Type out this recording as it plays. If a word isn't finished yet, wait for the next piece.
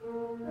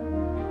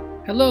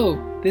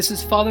Hello, this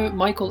is Father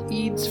Michael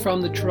Eads from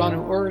the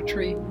Toronto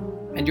Oratory,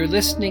 and you're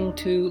listening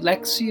to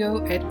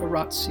Lectio et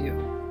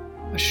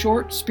Oratio, a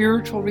short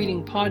spiritual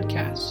reading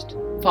podcast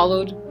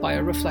followed by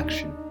a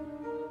reflection.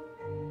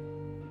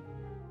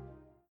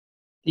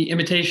 The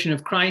Imitation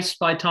of Christ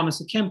by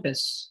Thomas à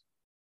Kempis,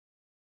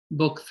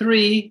 Book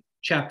 3,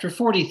 Chapter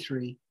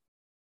 43,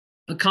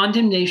 A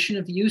Condemnation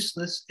of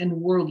Useless and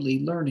Worldly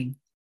Learning.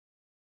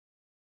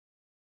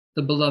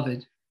 The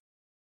Beloved.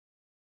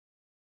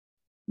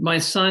 My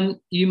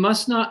son, you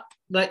must not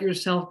let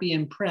yourself be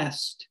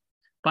impressed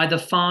by the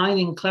fine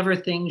and clever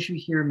things you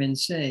hear men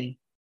say.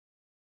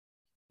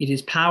 It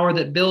is power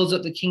that builds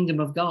up the kingdom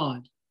of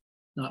God,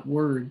 not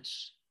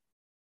words.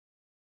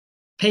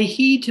 Pay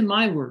heed to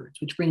my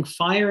words, which bring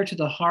fire to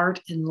the heart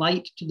and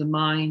light to the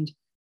mind,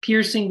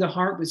 piercing the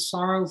heart with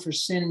sorrow for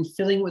sin and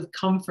filling with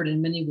comfort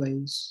in many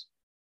ways.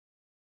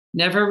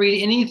 Never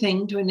read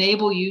anything to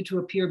enable you to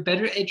appear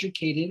better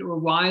educated or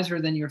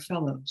wiser than your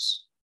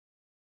fellows.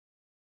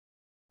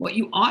 What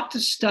you ought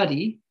to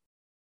study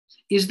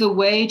is the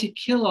way to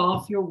kill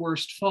off your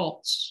worst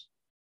faults.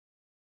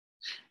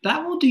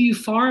 That will do you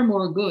far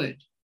more good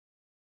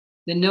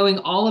than knowing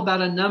all about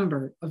a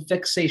number of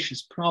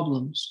vexatious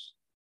problems.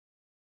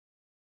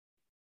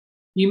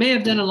 You may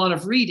have done a lot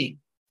of reading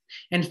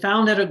and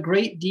found out a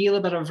great deal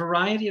about a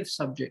variety of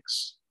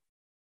subjects,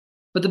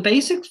 but the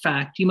basic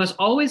fact you must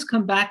always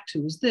come back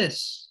to is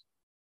this,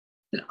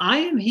 that I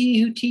am he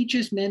who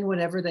teaches men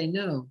whatever they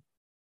know.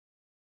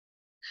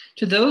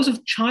 To those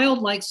of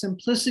childlike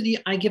simplicity,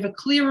 I give a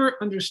clearer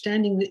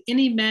understanding than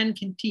any man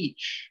can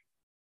teach.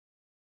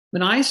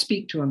 When I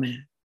speak to a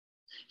man,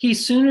 he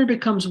sooner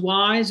becomes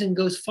wise and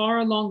goes far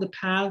along the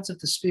paths of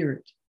the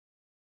Spirit.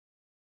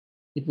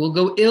 It will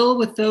go ill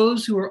with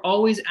those who are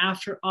always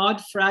after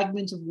odd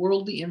fragments of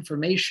worldly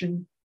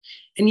information,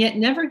 and yet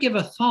never give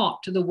a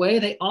thought to the way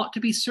they ought to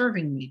be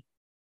serving me.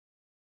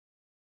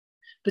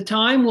 The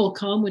time will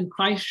come when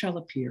Christ shall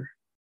appear.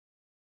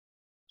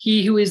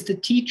 He who is the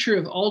teacher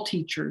of all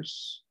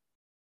teachers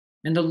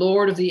and the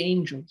Lord of the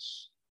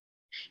angels.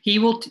 He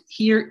will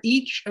hear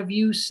each of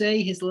you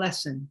say his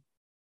lesson,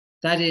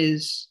 that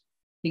is,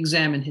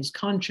 examine his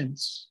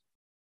conscience.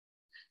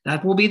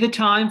 That will be the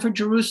time for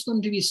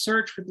Jerusalem to be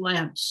searched with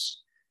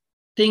lamps.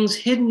 Things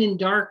hidden in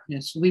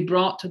darkness will be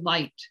brought to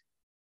light,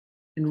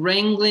 and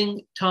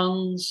wrangling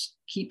tongues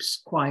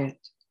keeps quiet.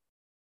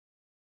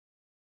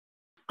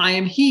 I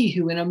am he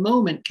who in a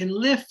moment can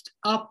lift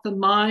up the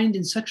mind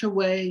in such a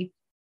way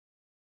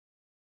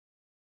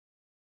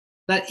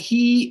that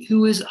he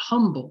who is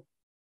humble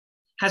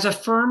has a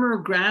firmer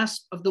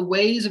grasp of the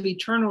ways of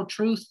eternal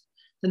truth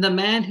than the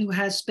man who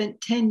has spent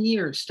 10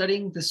 years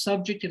studying the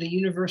subject at a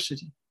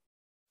university.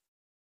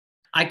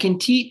 I can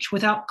teach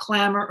without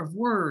clamor of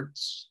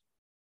words,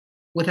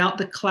 without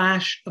the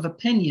clash of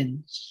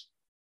opinions,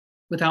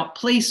 without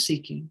place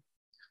seeking,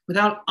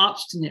 without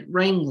obstinate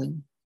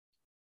wrangling.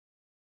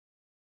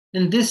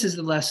 And this is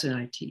the lesson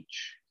I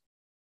teach,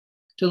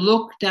 to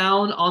look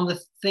down on the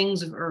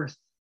things of earth,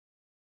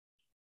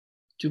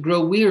 to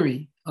grow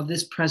weary of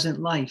this present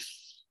life,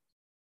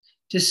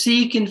 to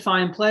seek and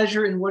find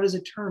pleasure in what is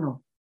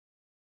eternal,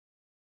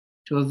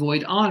 to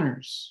avoid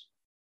honors,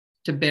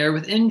 to bear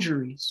with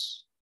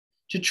injuries,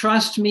 to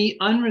trust me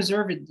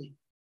unreservedly,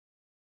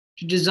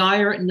 to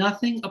desire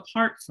nothing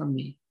apart from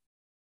me.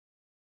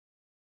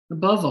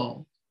 Above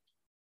all,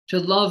 to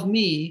love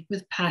me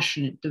with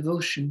passionate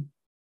devotion.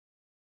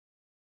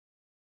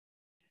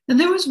 And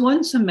there was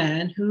once a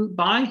man who,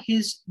 by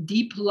his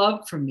deep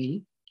love for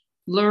me,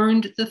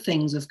 learned the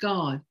things of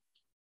God,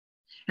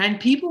 and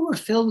people were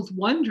filled with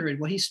wonder at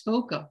what he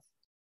spoke of.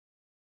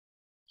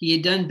 He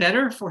had done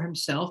better for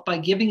himself by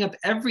giving up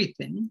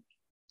everything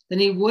than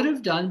he would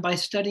have done by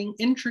studying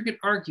intricate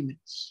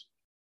arguments.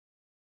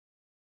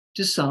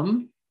 To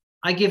some,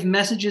 I give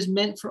messages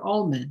meant for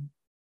all men.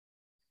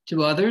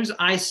 To others,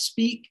 I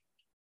speak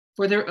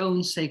for their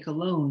own sake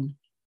alone.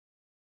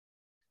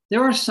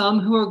 There are some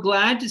who are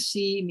glad to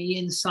see me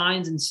in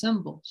signs and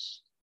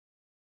symbols,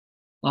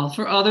 while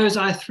for others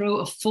I throw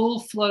a full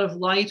flood of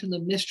light on the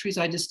mysteries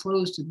I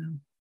disclose to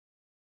them.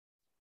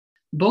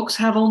 Books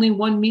have only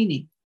one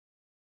meaning,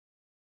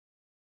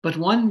 but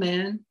one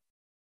man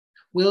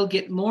will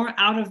get more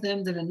out of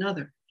them than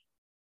another.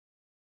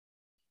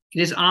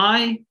 It is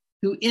I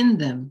who in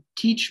them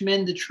teach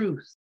men the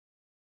truth,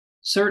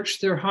 search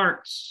their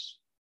hearts,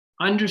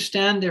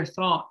 understand their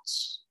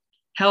thoughts,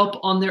 help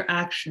on their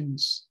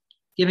actions,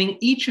 giving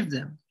each of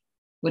them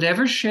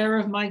whatever share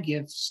of my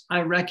gifts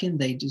I reckon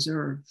they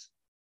deserve.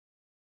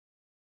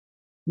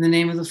 In the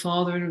name of the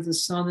Father, and of the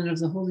Son, and of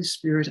the Holy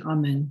Spirit,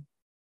 amen.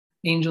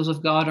 Angels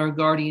of God, our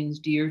guardians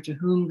dear, to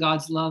whom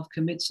God's love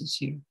commits us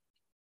here,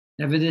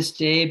 ever this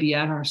day be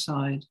at our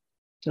side,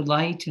 to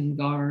light and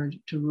guard,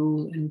 to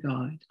rule and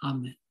guide.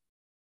 Amen.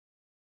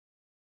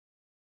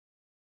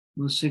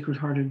 Most Sacred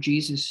Heart of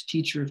Jesus,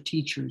 teacher of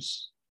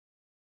teachers,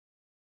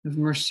 have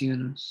mercy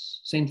on us.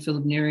 Saint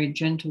Philip Neri,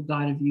 gentle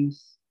guide of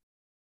youth,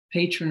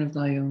 patron of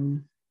thy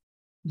own,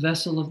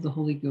 vessel of the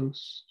Holy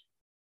Ghost,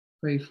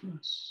 pray for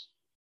us.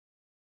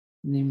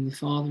 In the name of the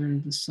Father, and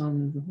of the Son,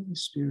 and of the Holy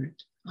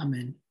Spirit.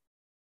 Amen.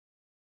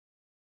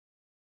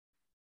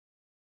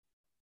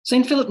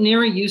 St. Philip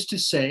Neri used to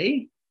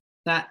say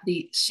that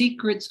the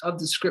secrets of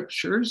the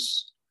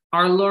scriptures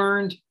are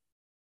learned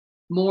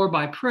more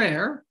by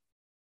prayer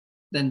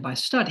than by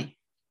study.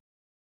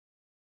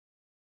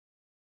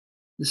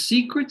 The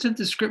secrets of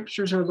the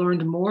scriptures are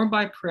learned more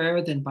by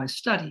prayer than by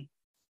study.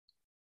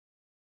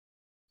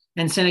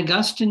 And St.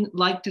 Augustine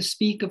liked to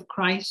speak of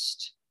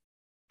Christ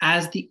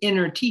as the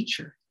inner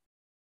teacher.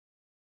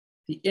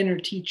 The inner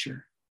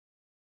teacher.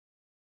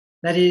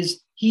 That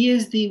is, he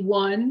is the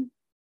one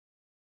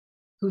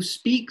who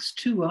speaks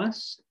to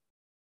us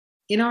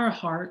in our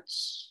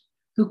hearts,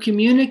 who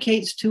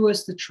communicates to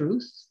us the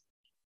truth,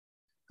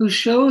 who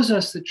shows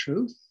us the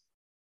truth,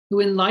 who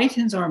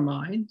enlightens our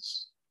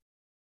minds.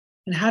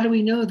 And how do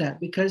we know that?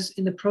 Because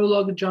in the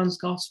prologue of John's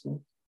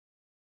Gospel,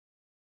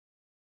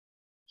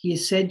 he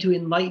is said to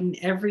enlighten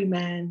every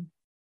man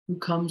who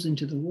comes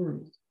into the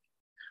world.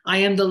 I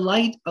am the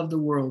light of the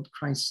world,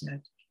 Christ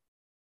said.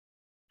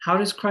 How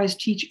does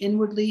Christ teach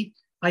inwardly?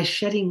 By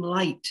shedding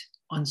light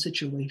on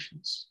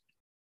situations.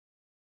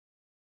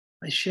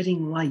 By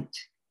shedding light.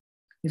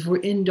 If we're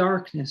in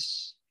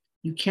darkness,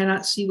 you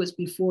cannot see what's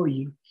before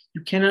you.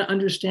 You cannot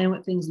understand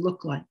what things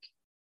look like.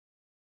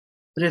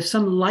 But if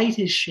some light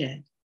is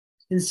shed,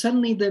 then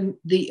suddenly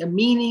the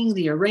meaning,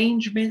 the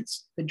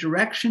arrangements, the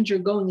directions you're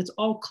going, it's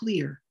all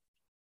clear.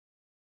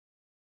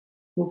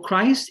 Well,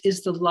 Christ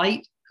is the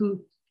light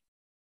who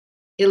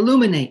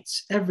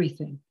illuminates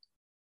everything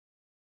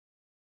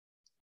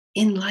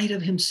in light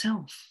of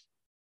himself.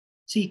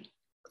 See,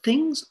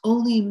 things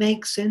only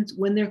make sense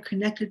when they're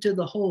connected to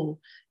the whole.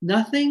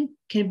 Nothing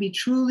can be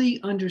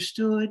truly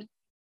understood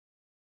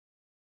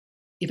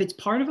if it's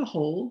part of a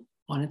whole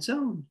on its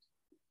own.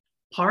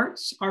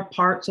 Parts are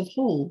parts of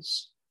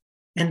wholes,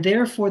 and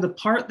therefore the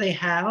part they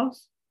have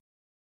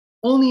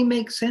only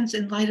makes sense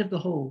in light of the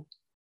whole.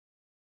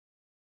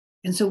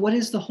 And so what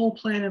is the whole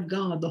plan of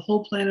God? The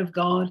whole plan of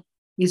God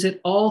is that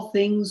all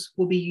things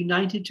will be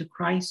united to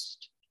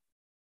Christ,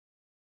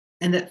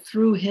 and that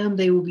through him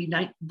they will be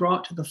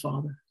brought to the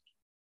Father.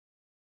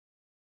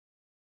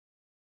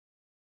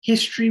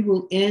 History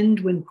will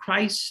end when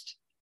Christ,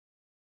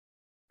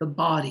 the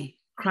body,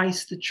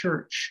 Christ, the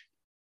church,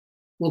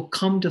 will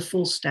come to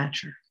full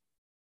stature.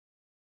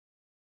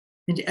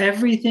 And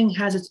everything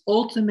has its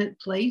ultimate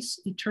place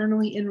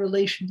eternally in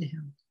relation to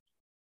him.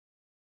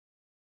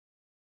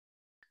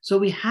 So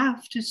we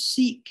have to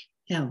seek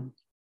him.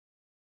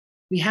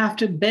 We have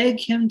to beg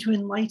him to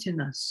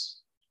enlighten us,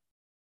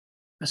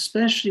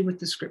 especially with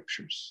the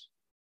scriptures.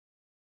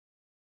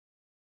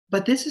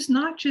 But this is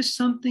not just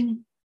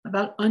something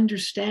about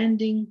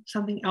understanding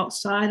something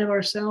outside of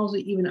ourselves, or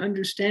even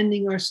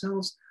understanding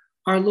ourselves.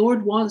 Our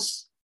Lord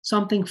wants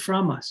something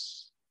from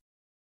us.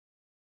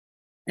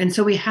 And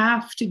so we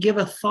have to give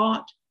a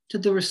thought to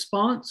the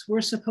response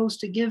we're supposed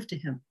to give to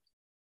him,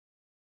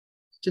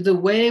 to the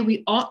way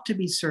we ought to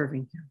be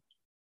serving him.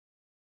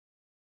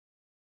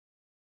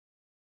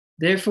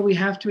 Therefore, we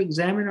have to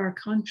examine our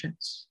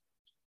conscience.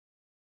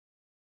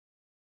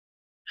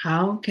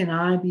 How can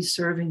I be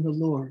serving the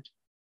Lord?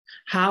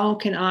 How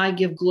can I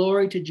give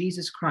glory to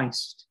Jesus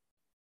Christ?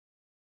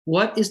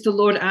 What is the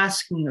Lord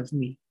asking of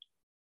me?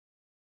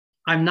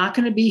 I'm not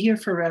going to be here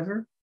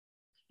forever.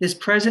 This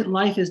present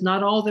life is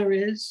not all there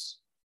is.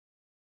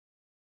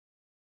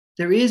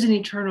 There is an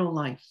eternal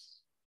life.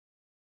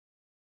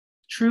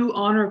 True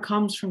honor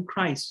comes from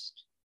Christ.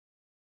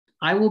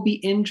 I will be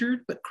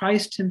injured, but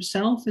Christ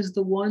himself is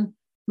the one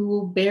who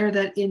will bear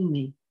that in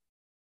me.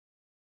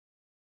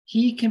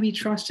 He can be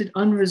trusted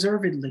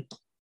unreservedly.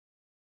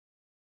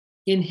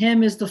 In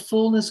him is the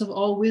fullness of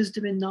all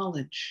wisdom and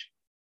knowledge.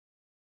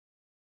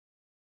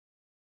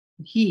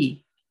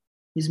 He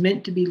is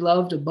meant to be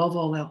loved above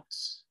all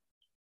else.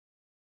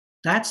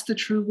 That's the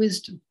true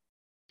wisdom.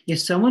 If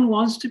someone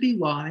wants to be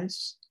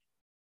wise,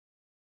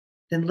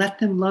 then let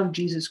them love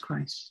Jesus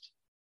Christ.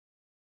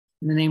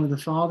 In the name of the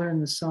Father, and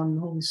the Son, and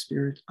the Holy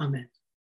Spirit. Amen.